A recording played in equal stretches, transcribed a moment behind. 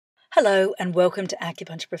Hello and welcome to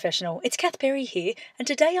Acupuncture Professional. It's Kath here, and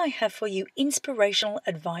today I have for you inspirational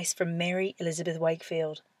advice from Mary Elizabeth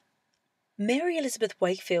Wakefield. Mary Elizabeth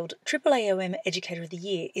Wakefield, AAAOM Educator of the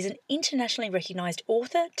Year, is an internationally recognised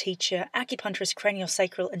author, teacher, acupuncturist,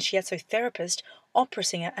 craniosacral and shiatsu therapist, opera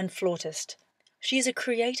singer and flautist. She is a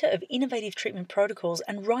creator of innovative treatment protocols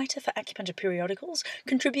and writer for acupuncture periodicals,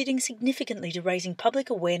 contributing significantly to raising public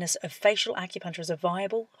awareness of facial acupuncture as a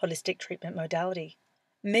viable, holistic treatment modality.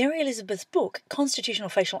 Mary Elizabeth's book, Constitutional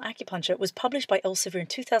Facial Acupuncture, was published by Elsevier in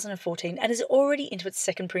 2014 and is already into its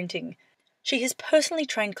second printing. She has personally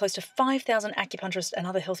trained close to 5,000 acupuncturists and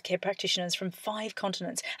other healthcare practitioners from 5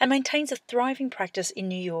 continents and maintains a thriving practice in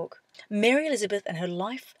New York. Mary Elizabeth and her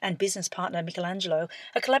life and business partner Michelangelo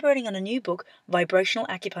are collaborating on a new book, Vibrational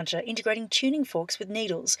Acupuncture, integrating tuning forks with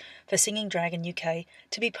needles, for Singing Dragon UK,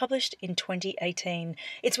 to be published in 2018.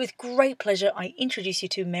 It's with great pleasure I introduce you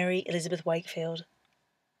to Mary Elizabeth Wakefield.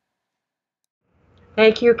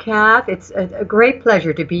 Thank you, Kath. It's a great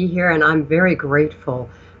pleasure to be here, and I'm very grateful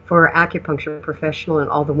for Acupuncture Professional and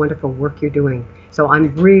all the wonderful work you're doing. So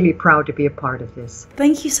I'm really proud to be a part of this.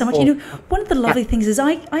 Thank you so much. You know, one of the lovely things is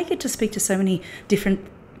I get to speak to so many different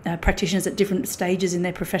practitioners at different stages in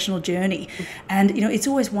their professional journey, and you know, it's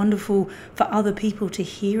always wonderful for other people to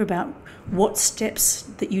hear about what steps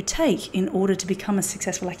that you take in order to become a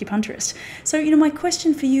successful acupuncturist. So, you know, my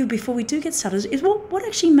question for you before we do get started is what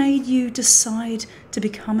actually made you decide to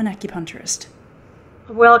become an acupuncturist?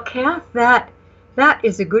 Well, Kath, that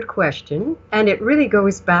is a good question, and it really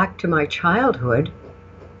goes back to my childhood.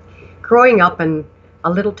 Growing up in a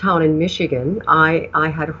little town in Michigan,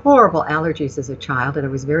 I had horrible allergies as a child, and I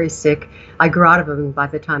was very sick. I grew out of them by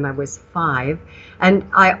the time I was 5, and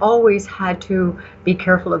I always had to be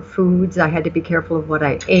careful of foods. I had to be careful of what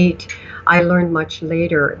I ate. I learned much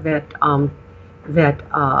later that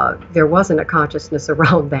there wasn't a consciousness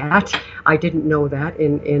around that. I didn't know that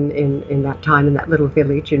in that time in that little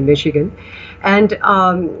village in Michigan, and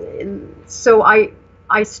so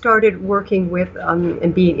I started working with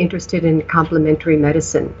and being interested in complementary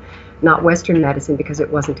medicine, not Western medicine, because it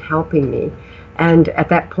wasn't helping me. And at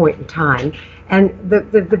that point in time, and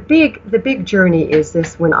the big journey is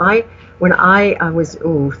this: when I was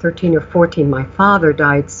 13 or 14, my father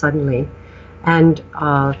died suddenly, and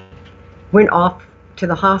went off to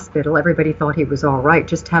the hospital. Everybody thought he was all right,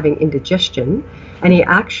 just having indigestion, and he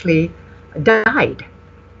actually died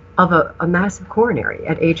of a massive coronary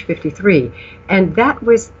at age 53. And that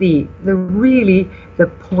was the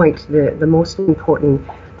point, the most important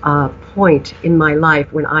point in my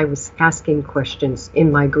life, when I was asking questions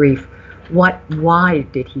in my grief. Why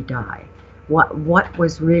did he die? What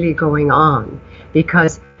was really going on?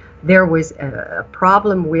 Because there was a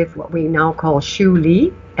problem with what we now call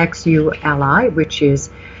Xuli, Xuli, which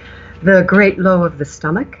is the great low of the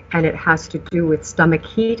stomach, and it has to do with stomach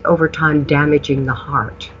heat over time damaging the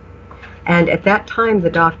heart. And at that time,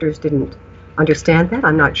 the doctors didn't understand that.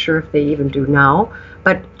 I'm not sure if they even do now,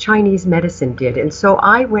 but Chinese medicine did. And so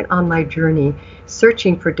I went on my journey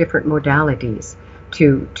searching for different modalities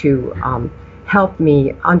to help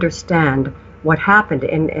me understand what happened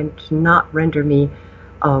and to not render me,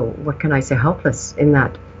 what can I say, helpless in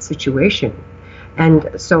that situation.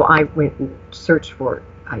 And so I went and searched for,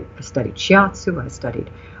 I studied shiatsu, I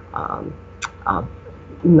studied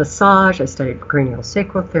massage, I studied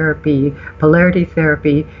craniosacral therapy, polarity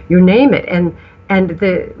therapy, you name it. And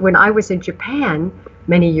when I was in Japan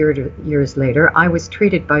many years later, I was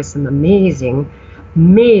treated by some amazing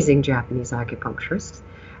Japanese acupuncturists,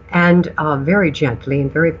 and very gently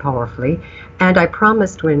and very powerfully. And I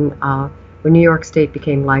promised when New York State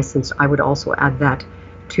became licensed, I would also add that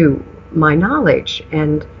to my knowledge.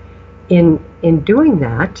 And in doing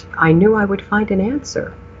that, I knew I would find an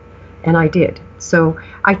answer. And I did. So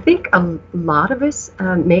I think a lot of us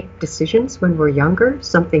make decisions when we're younger.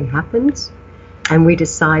 Something happens, and we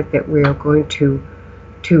decide that we're going to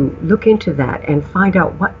look into that and find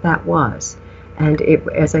out what that was. And it,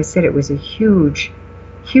 as I said, it was a huge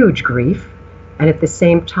grief, and at the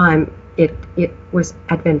same time, it was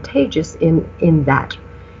advantageous in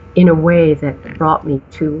a way that brought me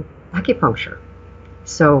to acupuncture.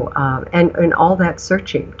 So and all that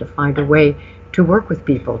searching to find a way to work with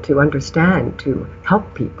people, to understand, to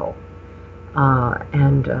help people.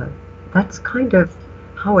 And that's kind of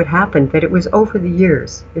how it happened, that it was over the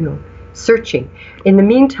years, you know, searching. In the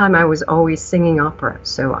meantime, I was always singing opera.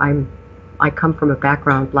 So I come from a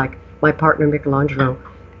background like my partner Michelangelo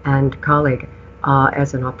and colleague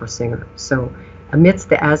as an opera singer. So amidst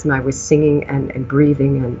the asthma, I was singing and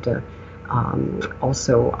breathing, and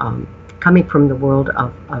also coming from the world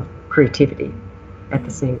of creativity at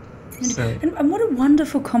the same time. So, And what a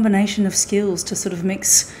wonderful combination of skills to sort of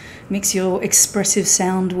mix your expressive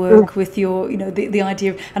sound work with your, the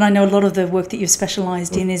idea of, and I know a lot of the work that you've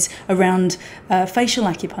specialised in is around facial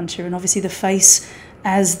acupuncture, and obviously the face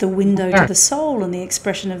as the window to the soul and the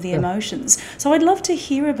expression of the emotions. So I'd love to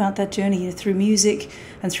hear about that journey through music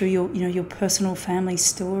and through your personal family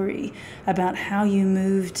story about how you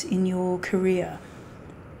moved in your career.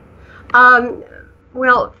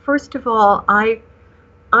 Well, first of all, I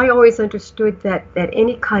always understood that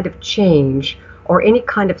any kind of change or any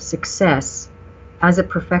kind of success as a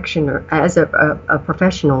professional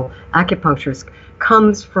acupuncturist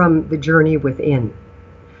comes from the journey within,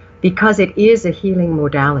 because it is a healing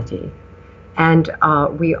modality, and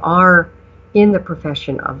we are in the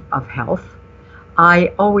profession of health.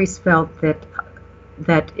 I always felt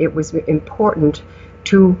that it was important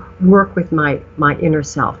to work with my inner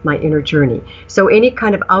self, my inner journey. So any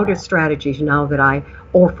kind of outer strategies now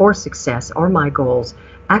or for success or my goals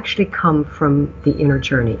actually come from the inner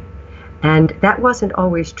journey. And that wasn't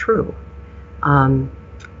always true. I'd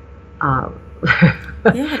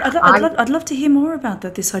love to hear more about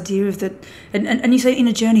that, this idea of that, and you say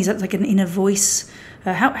inner journey, is that like an inner voice?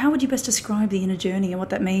 How would you best describe the inner journey and what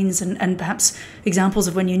that means, and perhaps examples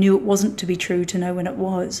of when you knew it wasn't to be true to know when it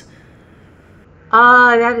was?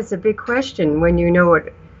 That is a big question, when you know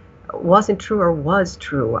it wasn't true or was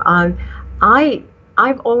true.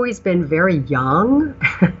 I've always been very young,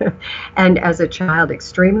 and as a child,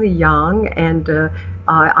 extremely young, and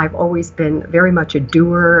I've always been very much a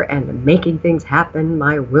doer and making things happen,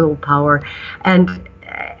 my willpower. And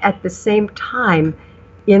at the same time,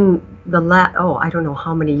 in the I don't know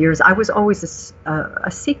how many years, I was always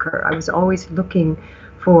a seeker. I was always looking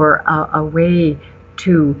for a way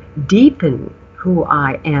to deepen who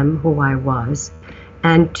I am, who I was,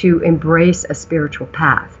 and to embrace a spiritual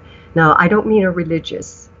path. Now, I don't mean a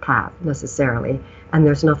religious path necessarily, and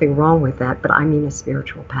there's nothing wrong with that, but I mean a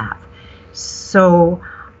spiritual path. So,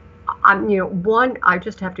 I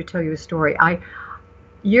just have to tell you a story.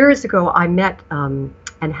 Years ago, I met and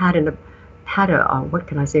had an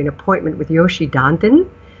appointment with Yoshi Danten,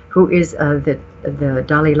 who is the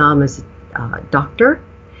Dalai Lama's doctor.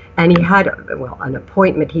 And he had, an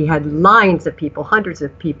appointment. He had lines of people, hundreds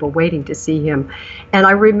of people waiting to see him. And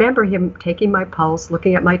I remember him taking my pulse,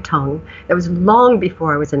 looking at my tongue. That was long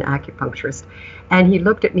before I was an acupuncturist. And he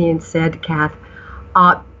looked at me and said, "Kath,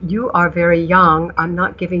 you are very young. I'm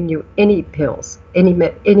not giving you any pills,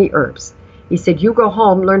 any herbs." He said, "You go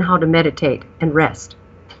home, learn how to meditate and rest."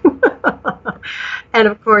 And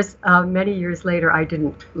of course, many years later, I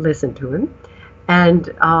didn't listen to him. And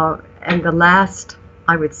the last,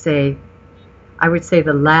 I would say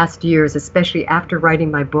the last years, especially after writing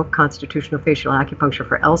my book, Constitutional Facial Acupuncture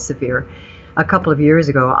for Elsevier, a couple of years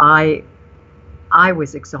ago, I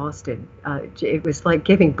was exhausted. It was like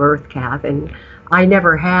giving birth, Kath, and I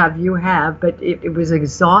never have, you have, but it was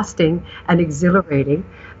exhausting and exhilarating.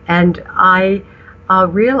 And I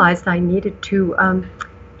realized I needed to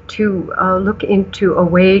look into a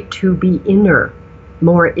way to be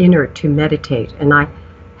more inner, to meditate. And I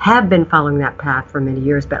have been following that path for many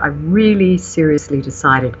years, but I really seriously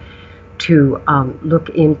decided to look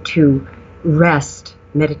into rest,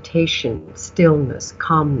 meditation, stillness,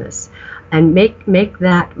 calmness, and make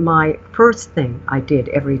that my first thing I did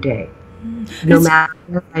every day, no matter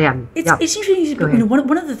where I am. It's interesting.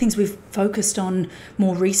 One of the things we've focused on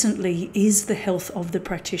more recently is the health of the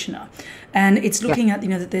practitioner, and it's looking at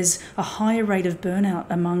that there's a higher rate of burnout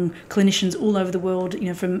among clinicians all over the world.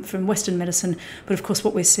 From Western medicine, but of course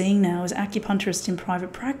what we're seeing now is acupuncturists in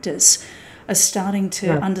private practice are starting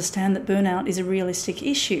to understand that burnout is a realistic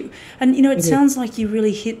issue. And it sounds like you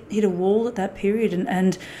really hit a wall at that period,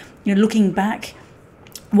 and looking back,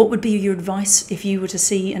 what would be your advice if you were to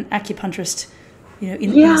see an acupuncturist,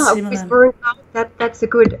 in a similar... was burned out. That's a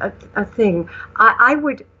good thing. I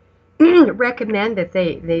would recommend that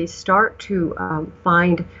they start to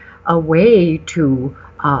find a way to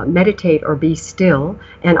meditate or be still.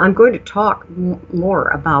 And I'm going to talk more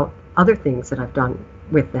about other things that I've done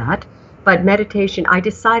with that. But meditation, I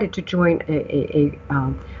decided to join a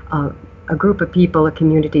group of people, a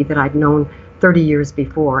community that I'd known 30 years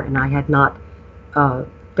before, and I had not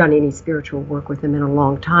done any spiritual work with them in a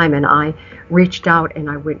long time. And I reached out and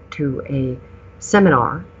I went to a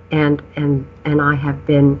seminar, and I have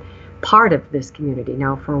been part of this community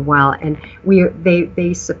now for a while. And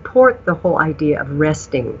they support the whole idea of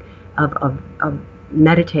resting, of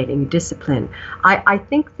meditating, discipline. I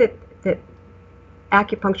think that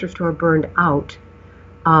acupuncturists who are burned out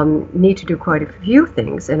need to do quite a few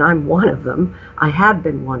things, and I'm one of them. I have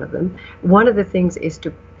been one of them. One of the things is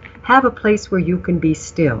to have a place where you can be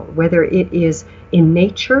still, whether it is in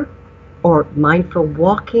nature or mindful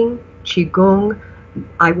walking, qigong,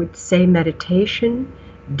 I would say meditation,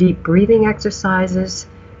 deep breathing exercises,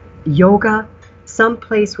 yoga, some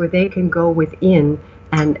place where they can go within,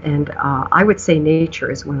 and I would say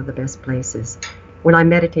nature is one of the best places. When I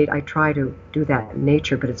meditate, I try to do that in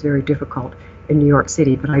nature, but it's very difficult in New York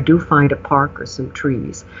City, but I do find a park or some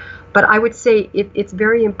trees. But I would say it's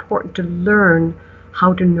very important to learn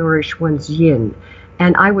how to nourish one's yin.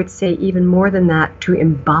 And I would say even more than that, to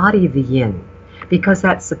embody the yin, because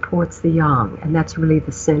that supports the yang, and that's really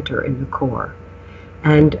the center in the core.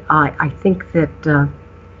 And I think that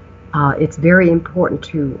it's very important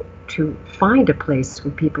to find a place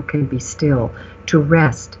where people can be still, to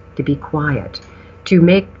rest, to be quiet, to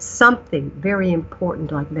make something very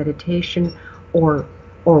important like meditation or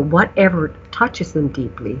whatever touches them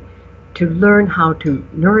deeply, to learn how to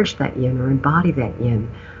nourish that yin or embody that yin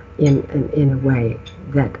in a way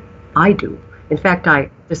that I do. In fact,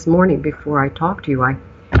 this morning before I talked to you, I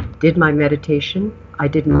did my meditation, I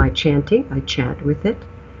did my chanting, I chant with it,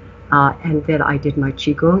 and then I did my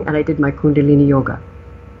qigong and I did my kundalini yoga.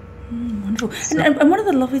 Wonderful. And one of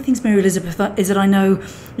the lovely things, Mary Elizabeth, is that I know,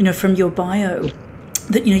 from your bio,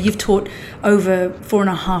 that you've taught over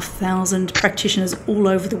 4,500 practitioners all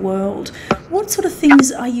over the world. What sort of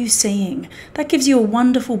things are you seeing? That gives you a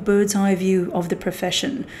wonderful bird's eye view of the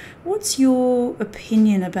profession. What's your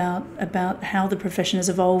opinion about how the profession is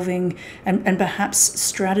evolving, and perhaps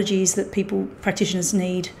strategies that practitioners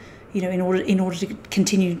need, in order to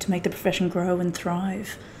continue to make the profession grow and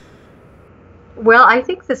thrive? Well, I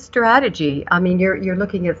think the strategy, you're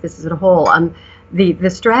looking at this as a whole. The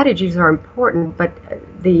strategies are important, but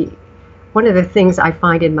one of the things I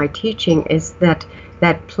find in my teaching is that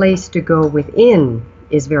place to go within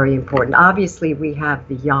is very important. Obviously, we have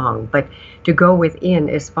the yang, but to go within,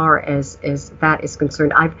 as far as that is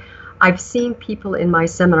concerned, I've seen people in my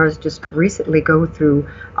seminars just recently go through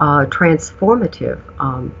transformative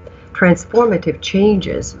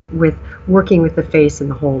changes with working with the face and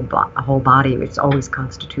the whole body. It's always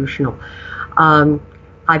constitutional.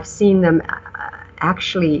 I've seen them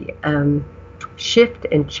actually shift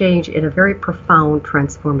and change in a very profound,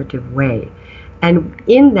 transformative way. And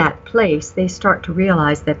in that place, they start to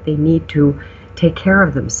realize that they need to take care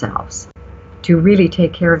of themselves, to really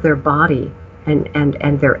take care of their body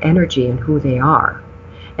and their energy and who they are.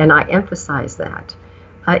 And I emphasize that.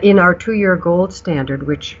 In our 2-year gold standard,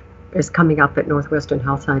 which is coming up at Northwestern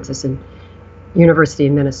Health Sciences and University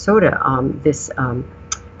in Minnesota this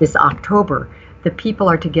October, the people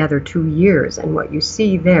are together 2 years, and what you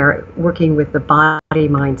see there, working with the body,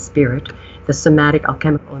 mind, spirit, the somatic,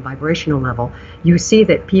 alchemical, and vibrational level, you see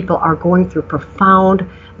that people are going through profound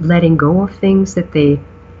letting go of things that they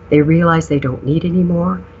realize they don't need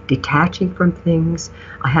anymore, detaching from things.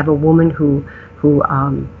 I have a woman who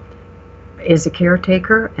is a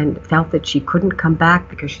caretaker and felt that she couldn't come back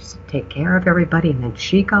because she had to take care of everybody, and then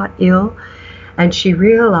she got ill. And she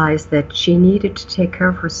realized that she needed to take care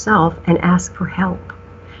of herself and ask for help.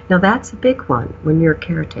 Now that's a big one when you're a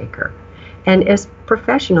caretaker. And as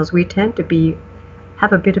professionals, we tend to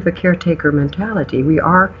have a bit of a caretaker mentality. We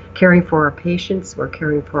are caring for our patients, we're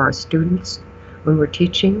caring for our students when we're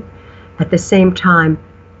teaching. At the same time,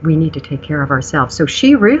 we need to take care of ourselves. So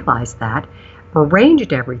she realized that,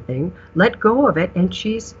 arranged everything, let go of it, and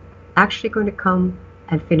she's actually going to come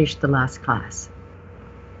and finish the last class.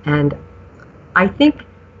 And I think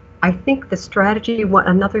the strategy,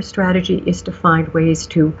 another strategy, is to find ways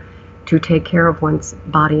to take care of one's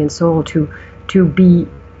body and soul, to be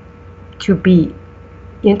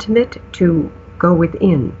intimate, to go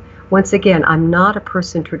within. Once again, I'm not a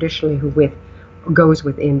person traditionally who goes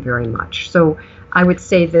within very much. So I would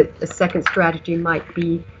say that the second strategy might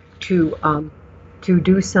be to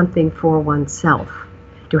do something for oneself,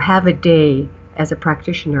 to have a day as a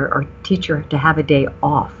practitioner or teacher, to have a day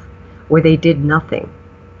off where they did nothing.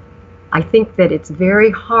 I think that it's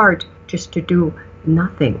very hard just to do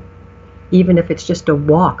nothing, even if it's just a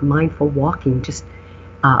walk, mindful walking, just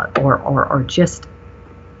or just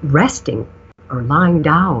resting or lying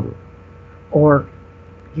down, or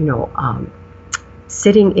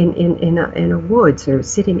sitting in a woods or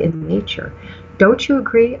sitting in nature. Don't you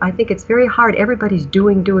agree? I think it's very hard. Everybody's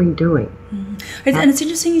doing. And it's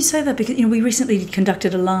interesting you say that, because we recently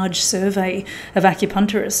conducted a large survey of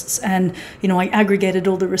acupuncturists, and I aggregated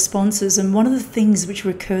all the responses, and one of the things which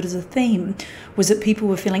recurred as a theme was that people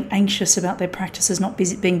were feeling anxious about their practices not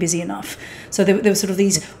being busy enough. So there were sort of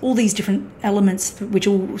all these different elements which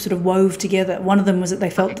all sort of wove together. One of them was that they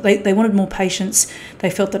felt they wanted more patience. They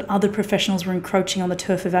felt that other professionals were encroaching on the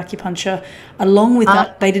turf of acupuncture. Along with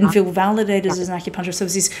that, they didn't feel validated as an acupuncturist. So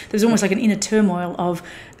there was almost like an inner turmoil of,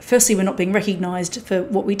 firstly, we're not being recognised for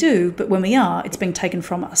what we do, but when we are, it's being taken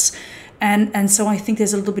from us. And so I think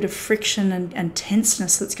there's a little bit of friction and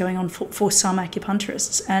tenseness that's going on for some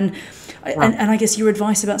acupuncturists. And I guess your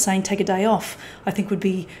advice about saying take a day off, I think would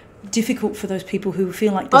be difficult for those people who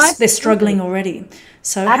feel like they're struggling already.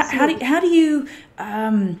 So how do you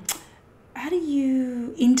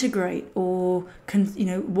integrate or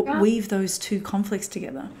weave those two conflicts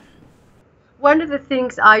together? One of the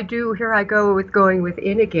things I do, here I go with going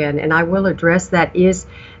within again, and I will address that, is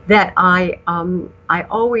that I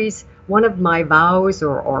always, one of my vows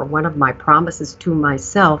or one of my promises to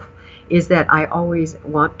myself is that I always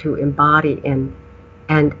want to embody and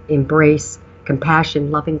embrace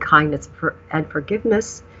compassion, loving kindness, and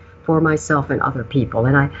forgiveness for myself and other people.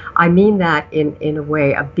 And I mean that in a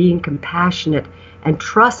way of being compassionate and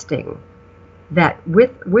trusting that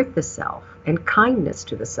with the self, and kindness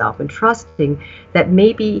to the self, and trusting that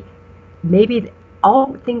maybe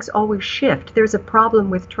all things always shift. There's a problem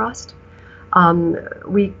with trust.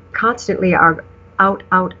 We constantly are out.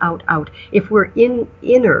 If we're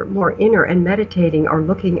more inner and meditating or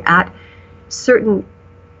looking at certain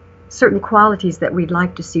qualities that we'd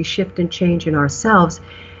like to see shift and change in ourselves,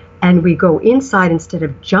 and we go inside instead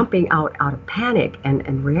of jumping out of panic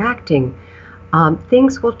and reacting,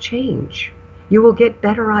 things will change. You will get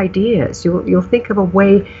better ideas. You'll think of a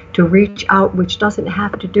way to reach out which doesn't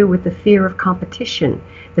have to do with the fear of competition,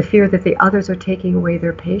 the fear that the others are taking away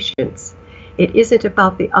their patience. It isn't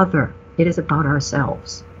about the other. It is about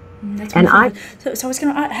ourselves. So I was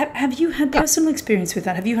going to, have you had personal experience with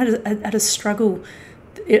that? Have you had a struggle,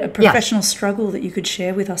 a professional struggle that you could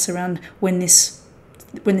share with us around when this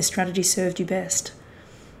strategy served you best?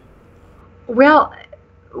 Well,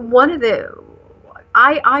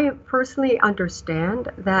 I personally understand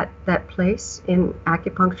that place in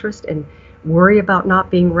acupuncturist, and worry about not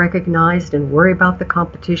being recognized, and worry about the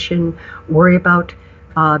competition, worry about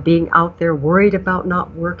being out there, worried about not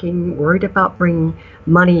working, worried about bringing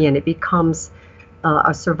money, and it becomes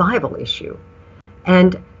a survival issue.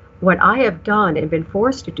 And what I have done and been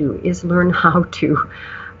forced to do is learn how to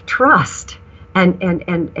trust and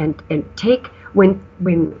take when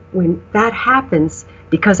that happens.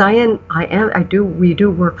 Because we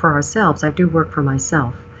do work for ourselves. I do work for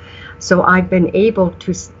myself. So I've been able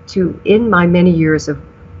to in my many years of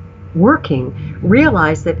working,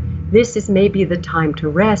 realize that this is maybe the time to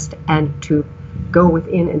rest and to go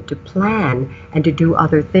within and to plan and to do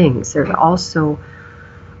other things. There's also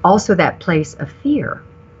that place of fear.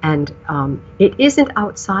 And it isn't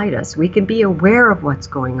outside us. We can be aware of what's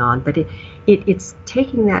going on, but it's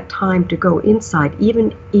taking that time to go inside,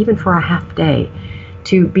 even for a half day,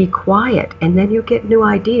 to be quiet, and then you get new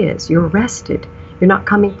ideas. You're rested. You're not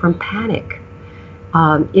coming from panic.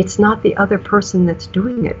 It's not the other person that's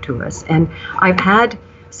doing it to us. And I've had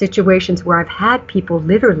situations where I've had people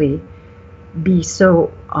literally be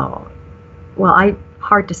so,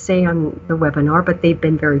 hard to say on the webinar, but they've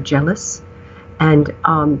been very jealous, and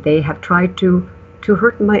they have tried to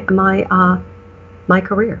hurt my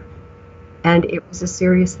career. And it was a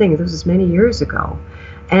serious thing. This was many years ago.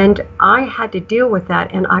 And I had to deal with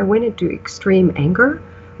that, and I went into extreme anger,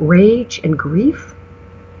 rage, and grief.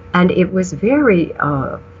 And it was very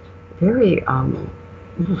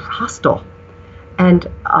hostile. And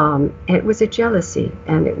it was a jealousy,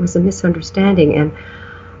 and it was a misunderstanding. And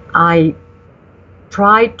I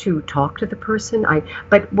tried to talk to the person.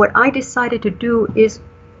 But what I decided to do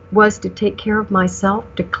was to take care of myself,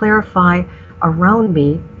 to clarify around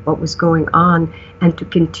me what was going on, and to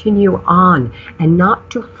continue on, and not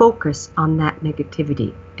to focus on that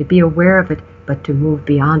negativity, to be aware of it, but to move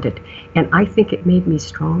beyond it. And I think it made me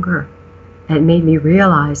stronger. It made me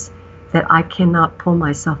realize that I cannot pull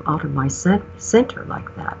myself out of my center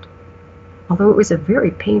like that. Although it was a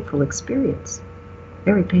very painful experience,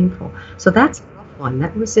 very painful. So that's a rough one.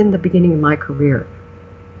 That was in the beginning of my career.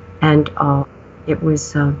 And it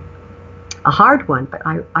was a hard one, but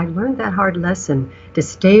I learned that hard lesson to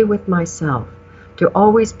stay with myself, to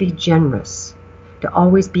always be generous, to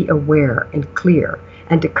always be aware and clear,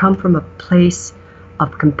 and to come from a place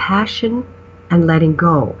of compassion and letting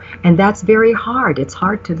go. And that's very hard. It's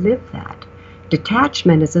hard to live that,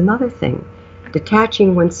 Detachment is another thing.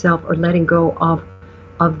 Detaching oneself or letting go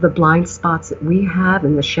of the blind spots that we have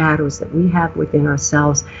and the shadows that we have within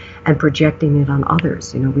ourselves and projecting it on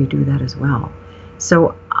others. We do that as well.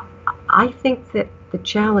 So I think that the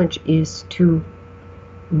challenge is to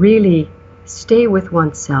really stay with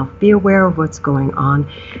oneself, be aware of what's going on,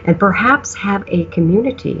 and perhaps have a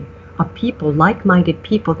community of people, like-minded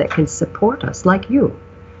people that can support us, like you.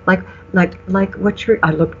 Like what you're,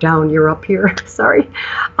 I look down, you're up here, sorry.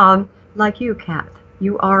 Like you, Kath.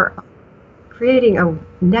 You are creating a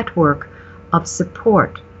network of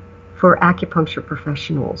support for acupuncture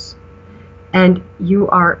professionals. And you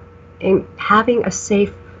are having a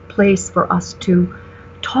safe place for us to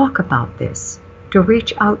talk about this, to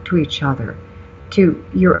reach out to each other,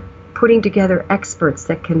 you're putting together experts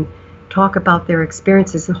that can talk about their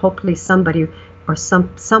experiences, and hopefully somebody or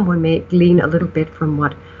someone may glean a little bit from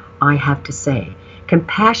what I have to say.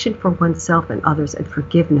 Compassion for oneself and others, and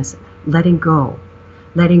forgiveness, letting go.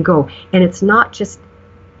 And it's not just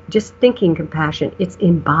thinking compassion, it's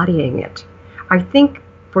embodying it. I think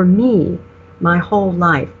for me, my whole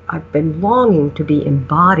life, I've been longing to be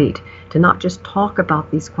embodied, to not just talk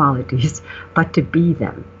about these qualities, but to be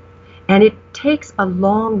them. And it takes a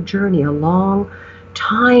long journey, a long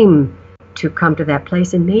time to come to that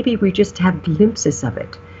place, and maybe we just have glimpses of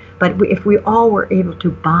it. But if we all were able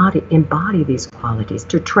to embody these qualities,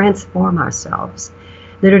 to transform ourselves,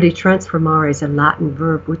 literally transformare is a Latin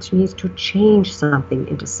verb which means to change something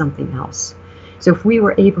into something else. So if we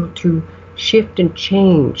were able to shift and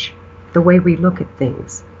change the way we look at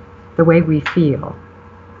things, the way we feel,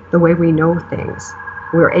 the way we know things,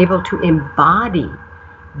 we're able to embody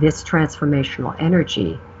this transformational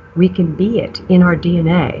energy. We can be it in our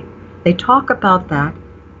DNA. They talk about that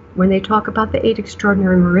when they talk about the 8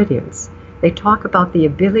 extraordinary meridians. They talk about the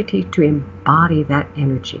ability to embody that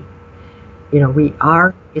energy.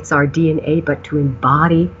 It's our DNA, but to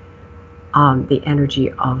embody the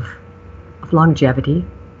energy of longevity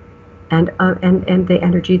and the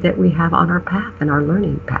energy that we have on our path and our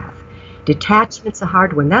learning path. Detachment's a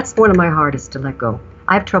hard one. That's one of my hardest to let go.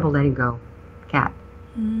 I have trouble letting go.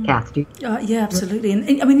 Kath, do you? Yeah, absolutely.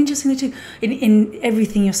 And I mean, interestingly too, in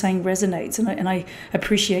everything you're saying resonates, and I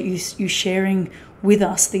appreciate you sharing with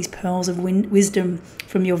us these pearls of wisdom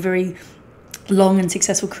from your very long and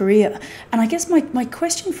successful career. And I guess my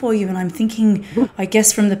question for you, and I'm thinking, I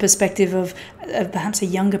guess from the perspective of perhaps a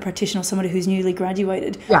younger practitioner or somebody who's newly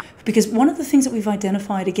graduated, because one of the things that we've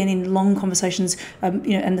identified, again, in long conversations,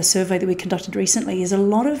 and the survey that we conducted recently, is a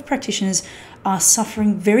lot of practitioners are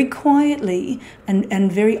suffering very quietly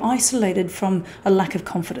and very isolated from a lack of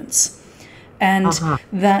confidence. And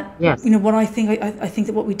that, what I think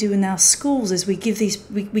that what we do in our schools is we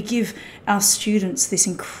give our students this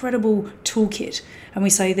incredible toolkit, and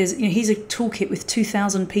we say here's a toolkit with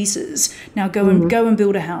 2,000 pieces. Now go and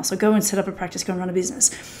build a house, or go and set up a practice, go and run a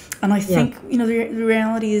business. And I think the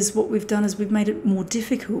reality is what we've done is we've made it more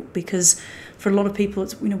difficult, because for a lot of people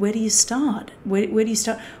it's where do you start? Where do you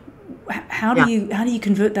start? How do you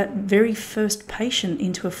convert that very first patient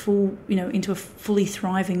into a fully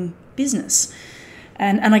thriving business?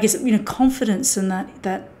 And I guess confidence and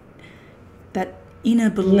that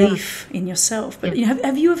inner belief in yourself. But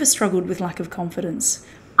have you ever struggled with lack of confidence?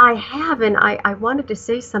 I have, and I wanted to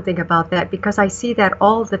say something about that, because I see that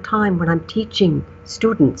all the time when I'm teaching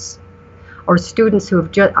students, or students who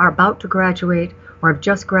are about to graduate, or have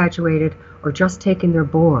just graduated, or just taken their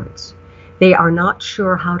boards. They are not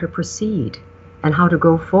sure how to proceed and how to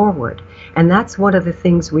go forward. And that's one of the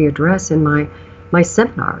things we address in my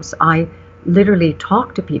seminars. I literally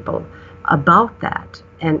talk to people about that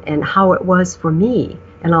and how it was for me.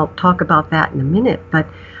 And I'll talk about that in a minute. But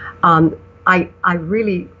I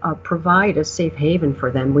really provide a safe haven for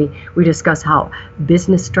them. We discuss how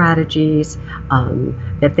business strategies,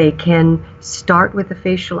 that they can start with the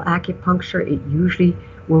facial acupuncture. It usually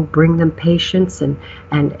will bring them patience, and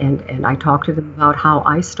I talk to them about how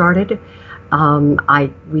I started.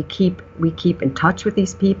 We keep in touch with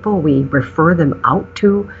these people. We refer them out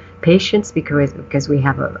to patients because we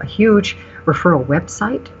have a huge referral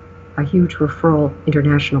website, a huge referral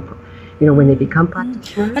international. When they become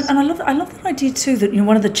practitioners. And I love that idea too. That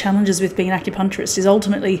one of the challenges with being an acupuncturist is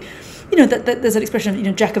ultimately, that there's an expression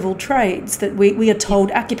of jack of all trades. That we are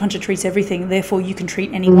told acupuncture treats everything, therefore you can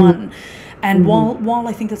treat anyone. And while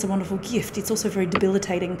I think that's a wonderful gift, it's also very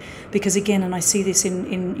debilitating, because again, and I see this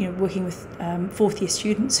in working with fourth year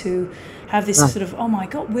students who have this sort of, oh my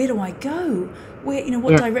God, where do I go? Where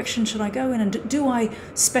what direction should I go in? And do I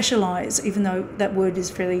specialize? Even though that word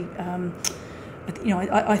is fairly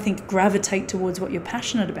I think gravitate towards what you're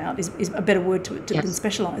passionate about is a better word than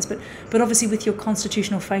specialise. But obviously with your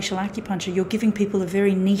constitutional facial acupuncture, you're giving people a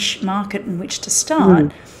very niche market in which to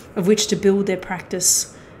start, of which to build their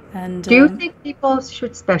practice. And do you think people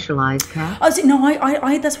should specialise, Kath?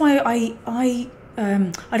 That's why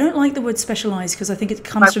I don't like the word specialise, because I think it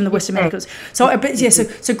comes from the Western medicals. So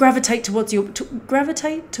gravitate towards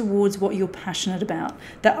what you're passionate about.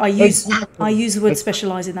 That I use the word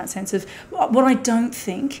specialise in that sense of what I don't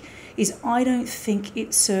think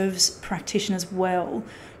it serves practitioners well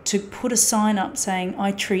to put a sign up saying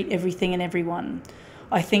I treat everything and everyone.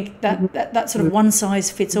 I think that sort of one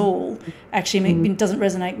size fits all actually doesn't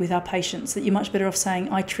resonate with our patients. That you're much better off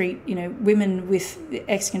saying I treat women with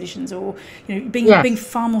X conditions, or being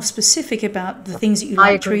far more specific about the things that you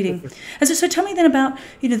like treating. And so tell me then about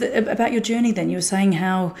about your journey. Then you were saying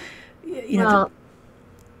how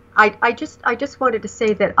I just wanted to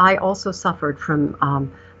say that I also suffered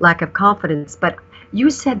from lack of confidence. But you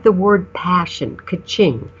said the word passion,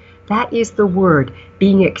 ka-ching. That is the word,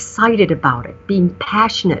 being excited about it, being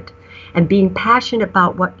passionate, and being passionate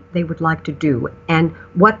about what they would like to do and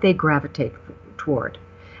what they gravitate toward.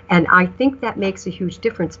 And I think that makes a huge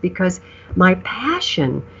difference, because my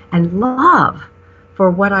passion and love for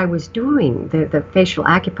what I was doing, the facial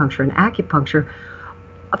acupuncture and acupuncture,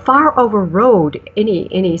 far overrode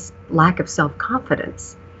any lack of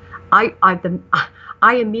self-confidence. I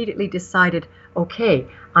immediately decided, okay,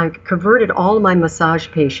 I converted all of my massage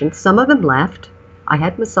patients. Some of them left. I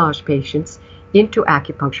had massage patients into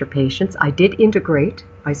acupuncture patients. I did integrate.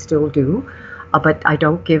 I still do. But I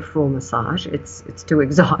don't give full massage. It's too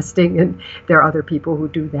exhausting, and there are other people who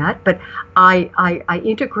do that. But I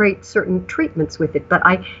integrate certain treatments with it. But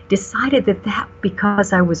I decided that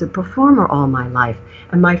because I was a performer all my life,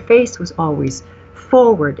 and my face was always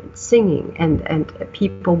forward and singing, and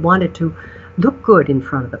people wanted to look good in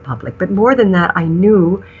front of the public. But more than that, I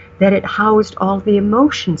knew that it housed all the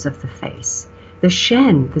emotions of the face, the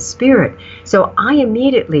shen, the spirit. So I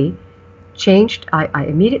immediately changed. I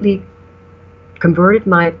immediately converted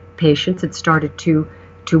my patients and started to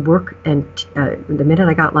work, and the minute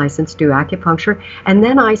I got licensed, do acupuncture. And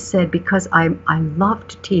then I said, because I love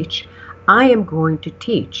to teach, I am going to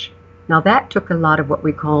teach. Now that took a lot of what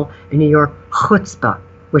we call in New York chutzpah,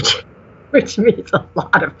 which means a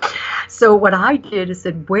lot of. So what I did is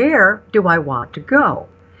said, where do I want to go?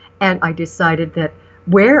 And I decided that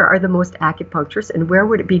where are the most acupuncturists, and where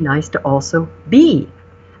would it be nice to also be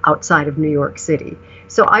outside of New York City?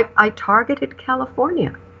 So I targeted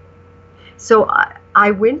California. So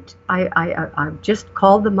I went, I just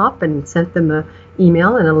called them up and sent them an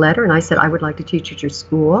email and a letter, and I said, I would like to teach at your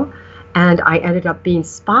school. And I ended up being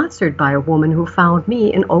sponsored by a woman who found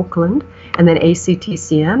me in Oakland, and then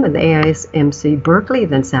ACTCM and the AISMC Berkeley,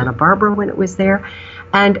 then Santa Barbara when it was there.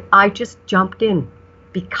 And I just jumped in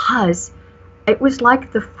because it was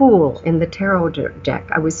like the fool in the tarot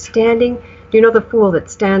deck. I was standing, do you know the fool that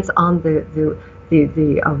stands on the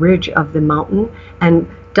ridge of the mountain and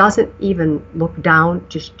doesn't even look down,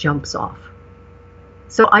 just jumps off.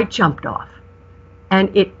 So I jumped off,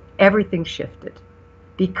 and everything shifted.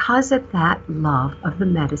 Because of that love of the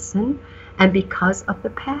medicine and because of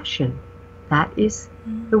the passion. That is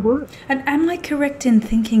the word. And am I correct in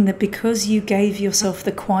thinking that because you gave yourself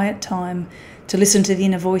the quiet time to listen to the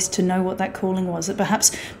inner voice, to know what that calling was, that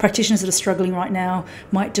perhaps practitioners that are struggling right now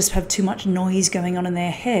might just have too much noise going on in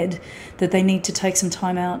their head, that they need to take some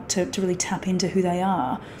time out to really tap into who they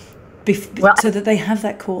are, so that they have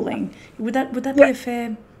that calling? Would that be a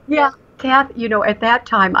fair... Yeah. Kath, at that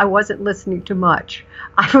time, I wasn't listening to much.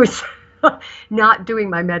 I was not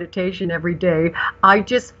doing my meditation every day. I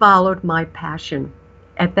just followed my passion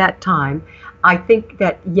at that time. I think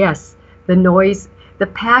that, yes, the noise, the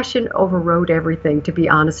passion overrode everything, to be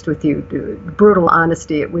honest with you. Brutal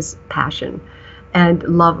honesty, it was passion and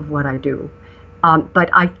love of what I do.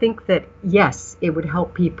 But I think that, yes, it would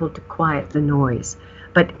help people to quiet the noise.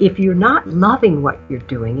 But if you're not loving what you're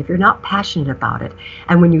doing, if you're not passionate about it,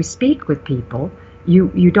 and when you speak with people,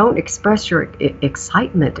 you don't express your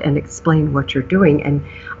excitement and explain what you're doing, and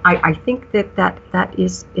I think that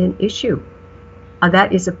is an issue.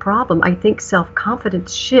 That is a problem. I think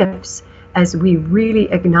self-confidence shifts as we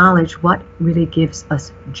really acknowledge what really gives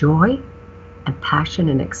us joy and passion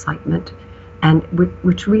and excitement, and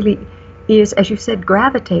which really is, as you said,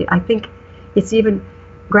 gravitate. I think it's even...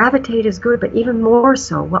 Gravitate is good, but even more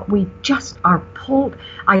so, what we just are pulled,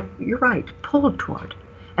 you're right, pulled toward.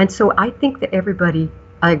 And so I think that everybody,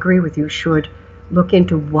 I agree with you, should look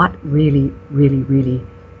into what really, really, really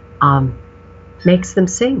makes them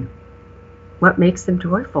sing, what makes them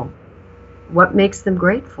joyful, what makes them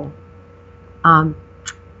grateful. Um,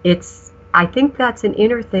 I think that's an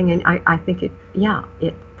inner thing, and I think it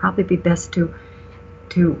probably be best to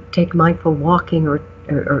take mindful walking or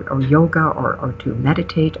yoga or to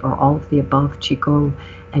meditate or all of the above, qigong,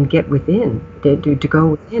 and get within, to go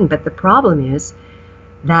within. But the problem is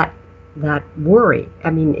that worry. I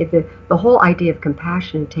mean, the whole idea of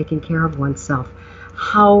compassion and taking care of oneself,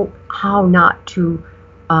 how not to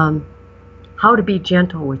how to be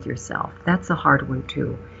gentle with yourself. That's a hard one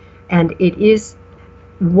too, and it is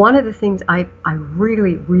one of the things I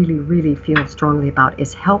really, really, really feel strongly about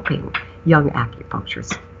is helping young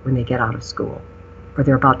acupuncturists when they get out of school or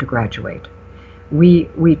they're about to graduate.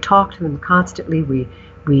 We talk to them constantly. We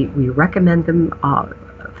recommend them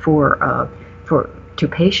for to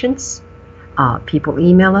patients. People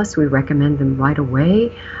email us. We recommend them right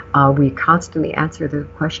away. We constantly answer their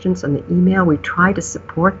questions on the email. We try to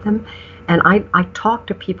support them, and I talk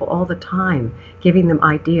to people all the time, giving them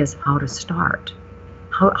ideas how to start.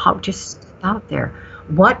 How just out there.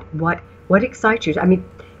 What excites you? I mean,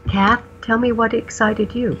 Kath, tell me what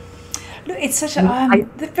excited you. Look, it's such a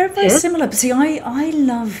they're very, very similar. But see,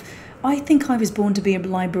 I think I was born to be a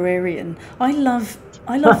librarian. I love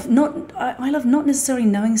not necessarily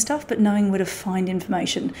knowing stuff, but knowing where to find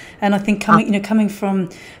information. And I think coming from,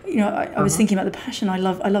 I was thinking about the passion. I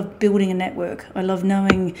love building a network. I love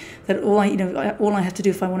knowing that all I have to do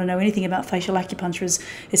if I want to know anything about facial acupuncture is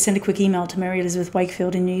send a quick email to Mary Elizabeth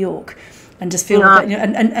Wakefield in New York, and just feel that,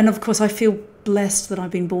 and of course I feel blessed that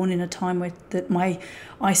I've been born in a time where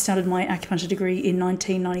I started my acupuncture degree in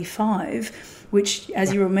 1995, which,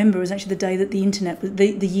 as you remember, was actually the day that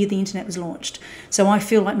the year the internet was launched. So I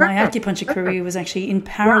feel like my acupuncture career was actually in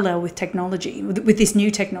parallel with technology, with this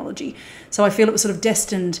new technology. So I feel it was sort of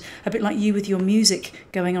destined, a bit like you with your music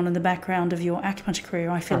going on in the background of your acupuncture career.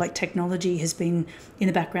 I feel like technology has been in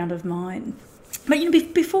the background of mine. But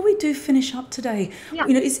before we do finish up today,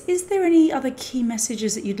 is there any other key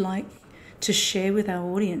messages that you'd like to share with our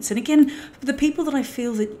audience? And again, the people that I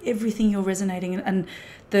feel that everything you're resonating and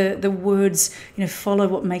the words, follow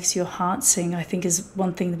what makes your heart sing, I think is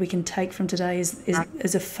one thing that we can take from today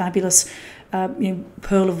is a fabulous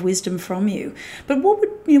pearl of wisdom from you. But what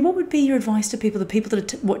would be your advice to people, the people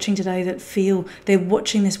that are watching today that feel they're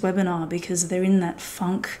watching this webinar because they're in that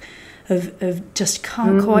funk of just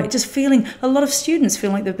can't quite, just feeling, a lot of students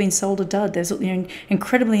feel like they've been sold a dud. They're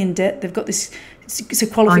incredibly in debt. They've got it's a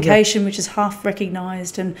qualification which is half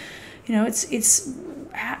recognised, and it's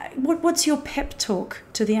what's your pep talk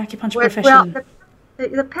to the acupuncture profession? Well,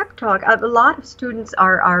 the pep talk. A lot of students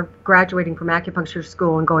are graduating from acupuncture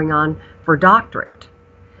school and going on for doctorate,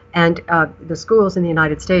 and the schools in the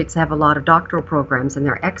United States have a lot of doctoral programs, and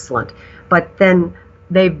they're excellent. But then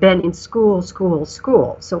they've been in school.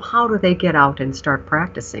 So how do they get out and start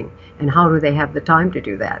practicing? And how do they have the time to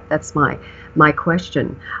do that? That's my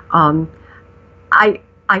question.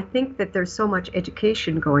 I think that there's so much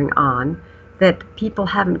education going on that people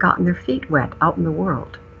haven't gotten their feet wet out in the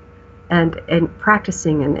world and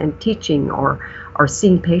practicing and teaching or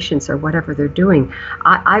seeing patients or whatever they're doing.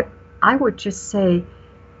 I would just say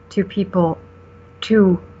to people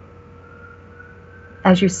to,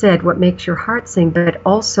 as you said, what makes your heart sing, but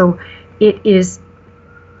also it is,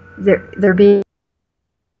 they're being,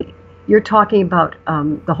 you're talking about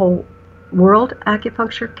the whole world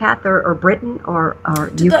acupuncture, Kath, or Britain, or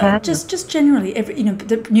UK? Just generally,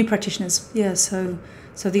 the new practitioners,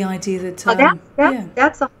 so the idea that...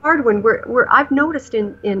 that's a hard one. I've noticed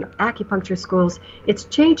in acupuncture schools, it's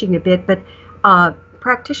changing a bit, but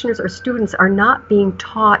practitioners or students are not being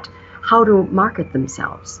taught how to market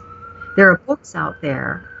themselves. There are books out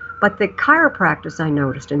there, but the chiropractors I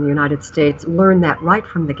noticed in the United States learn that right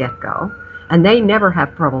from the get-go, and they never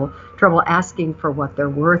have trouble asking for what they're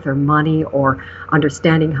worth or money or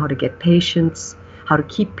understanding how to get patients, how to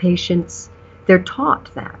keep patients. They're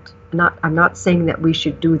taught that. I'm not saying that we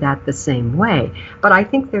should do that the same way, but I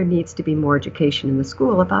think there needs to be more education in the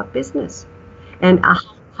school about business and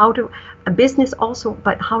how to business also,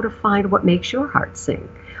 but how to find what makes your heart sing.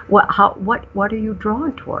 What are you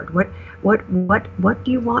drawn toward? What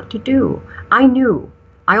do you want to do? I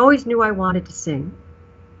always knew I wanted to sing,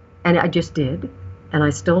 and I just did, and I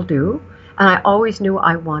still do. And I always knew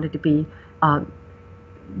I wanted to be an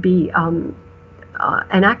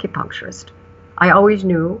acupuncturist. I always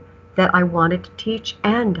knew that I wanted to teach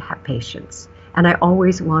and have patients, and I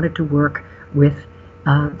always wanted to work with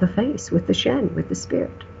the face, with the Shen, with the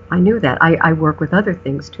spirit. I knew that. I work with other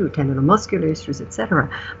things too, tendinomuscular issues, etc.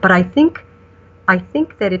 But I think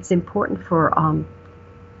that it's important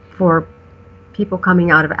for people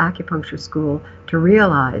coming out of acupuncture school to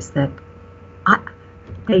realize that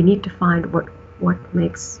they need to find what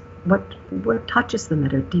makes what touches them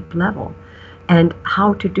at a deep level, and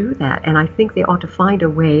how to do that. And I think they ought to find a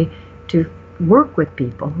way to work with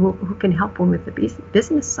people who can help them with the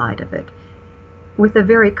business side of it, with a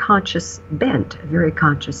very conscious bent, a very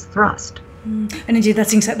conscious thrust. And indeed,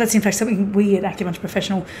 that's in fact something we at Acupuncture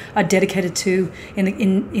Professional are dedicated to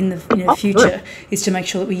in the future, is to make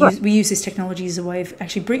sure that we use this technology as a way of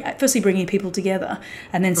actually firstly bringing people together,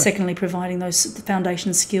 and then secondly providing those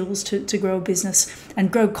foundation skills to grow a business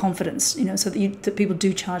and grow confidence, so that people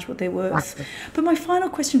do charge what they're worth. Exactly. But my final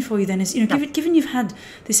question for you then is, given you've had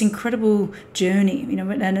this incredible journey,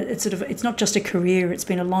 and it's not just a career, it's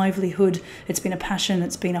been a livelihood, it's been a passion,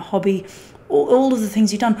 it's been a hobby. All of the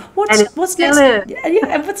things you've done. What's next? Yeah,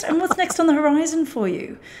 and what's next on the horizon for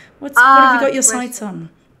you? What have you got your sights on?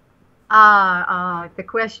 The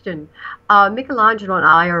question. Michelangelo and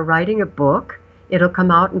I are writing a book. It'll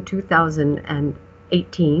come out in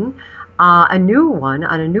 2018. A new one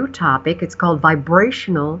on a new topic. It's called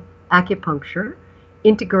Vibrational Acupuncture,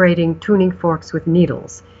 Integrating Tuning Forks with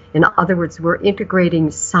Needles. In other words, we're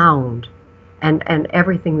integrating sound and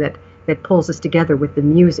everything that pulls us together with the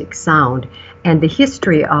music, sound, and the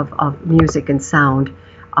history of music and sound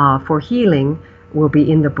for healing will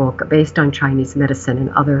be in the book, based on Chinese medicine and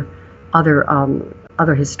other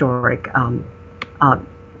historic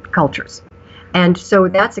cultures. And so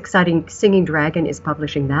that's exciting. Singing Dragon is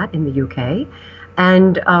publishing that in the UK,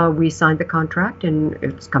 and we signed the contract, and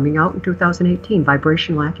it's coming out in 2018.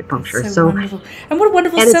 Vibrational Acupuncture. So wonderful, and what a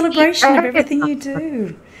wonderful celebration of everything you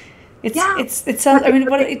do. It sounds. I mean,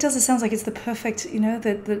 what it does, it sounds like it's the perfect.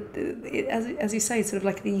 As you say, it's sort of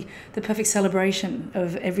like the perfect celebration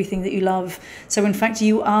of everything that you love. So, in fact,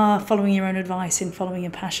 you are following your own advice in following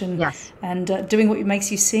your passion, and doing what makes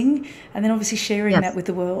you sing, and then obviously sharing that with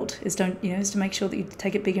the world is to make sure that you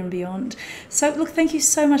take it bigger and beyond. So, look, thank you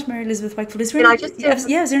so much, Mary Elizabeth Wakefield. Is there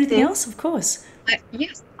anything else? Of course.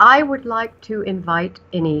 Yes, I would like to invite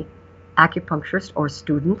any acupuncturists or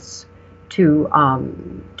students to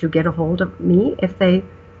get a hold of me if they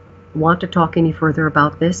want to talk any further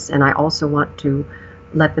about this. And I also want to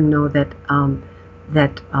let them know that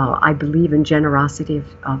I believe in generosity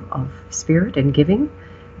of spirit and giving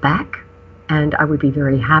back, and I would be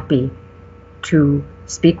very happy to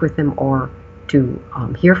speak with them or to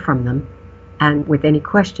hear from them, and with any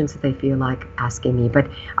questions that they feel like asking me. But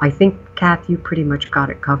I think, Kath, you pretty much got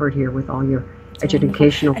it covered here with all your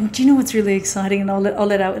educational. And do you know what's really exciting? And I'll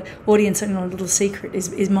let our audience in on a little secret.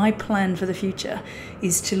 Is my plan for the future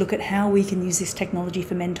is to look at how we can use this technology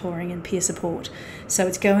for mentoring and peer support. So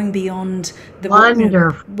it's going beyond the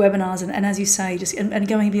webinars and as you say, just and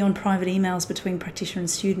going beyond private emails between practitioner and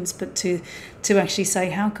students, but to actually say,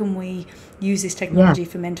 how can we use this technology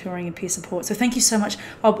for mentoring and peer support? So thank you so much.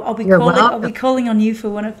 I'll be calling on you for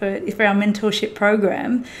our mentorship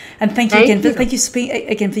program, and thank you again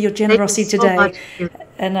for your generosity today.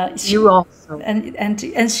 And you also and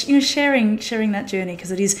sharing that journey,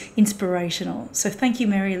 because it is inspirational. So thank you,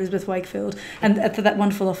 Mary Elizabeth Wakefield, and for that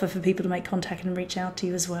wonderful offer for people to make contact and reach out to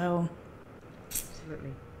you as well.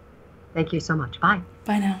 Absolutely. Thank you so much. Bye.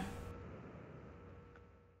 Bye now.